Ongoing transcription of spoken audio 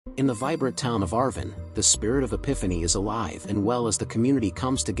In the vibrant town of Arvin, the spirit of Epiphany is alive and well as the community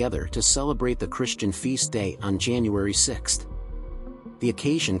comes together to celebrate the Christian feast day on January 6th. The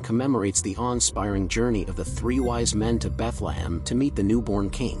occasion commemorates the awe-inspiring journey of the three wise men to Bethlehem to meet the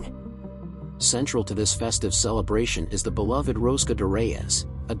newborn king. Central to this festive celebration is the beloved Rosca de Reyes,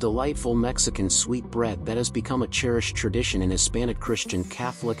 a delightful Mexican sweet bread that has become a cherished tradition in Hispanic Christian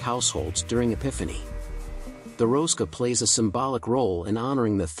Catholic households during Epiphany. The rosca plays a symbolic role in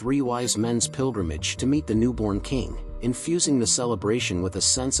honoring the three wise men's pilgrimage to meet the newborn king, infusing the celebration with a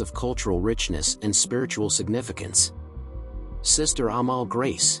sense of cultural richness and spiritual significance. Sister Amal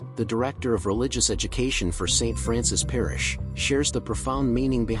Grace, the Director of Religious Education for St. Francis Parish, shares the profound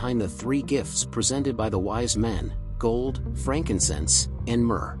meaning behind the three gifts presented by the wise men: gold, frankincense, and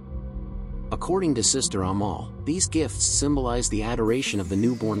myrrh. According to Sister Amal, these gifts symbolize the adoration of the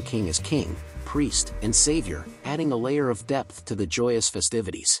newborn king as king, priest, and savior, adding a layer of depth to the joyous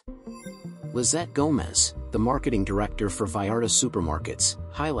festivities. Lizette Gomez, the marketing director for Vallarta Supermarkets,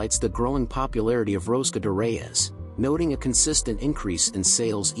 highlights the growing popularity of Rosca de Reyes, noting a consistent increase in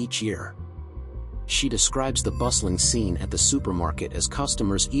sales each year. She describes the bustling scene at the supermarket as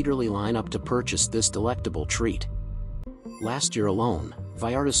customers eagerly line up to purchase this delectable treat. Last year alone,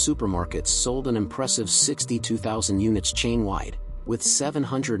 Vallarta Supermarkets sold an impressive 62,000 units chain-wide, with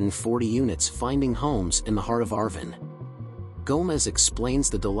 740 units finding homes in the heart of Arvin. Gomez explains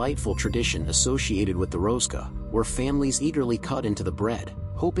the delightful tradition associated with the rosca, where families eagerly cut into the bread,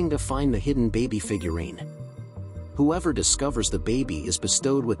 hoping to find the hidden baby figurine. Whoever discovers the baby is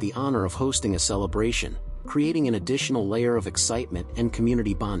bestowed with the honor of hosting a celebration, creating an additional layer of excitement and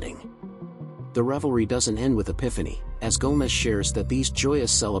community bonding. The revelry doesn't end with Epiphany, as Gomez shares that these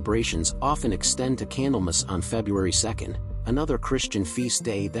joyous celebrations often extend to Candlemas on February 2nd, another Christian feast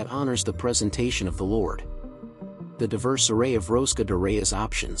day that honors the presentation of the Lord. The diverse array of Rosca de Reyes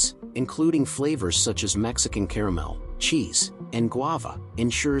options, including flavors such as Mexican caramel, cheese, and guava,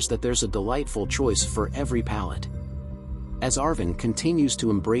 ensures that there's a delightful choice for every palate. As Arvin continues to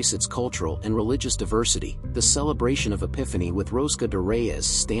embrace its cultural and religious diversity, the celebration of Epiphany with Rosca de Reyes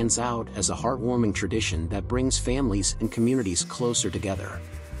stands out as a heartwarming tradition that brings families and communities closer together.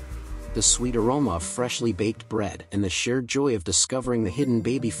 The sweet aroma of freshly baked bread and the shared joy of discovering the hidden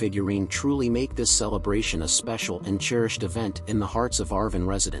baby figurine truly make this celebration a special and cherished event in the hearts of Arvin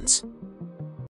residents.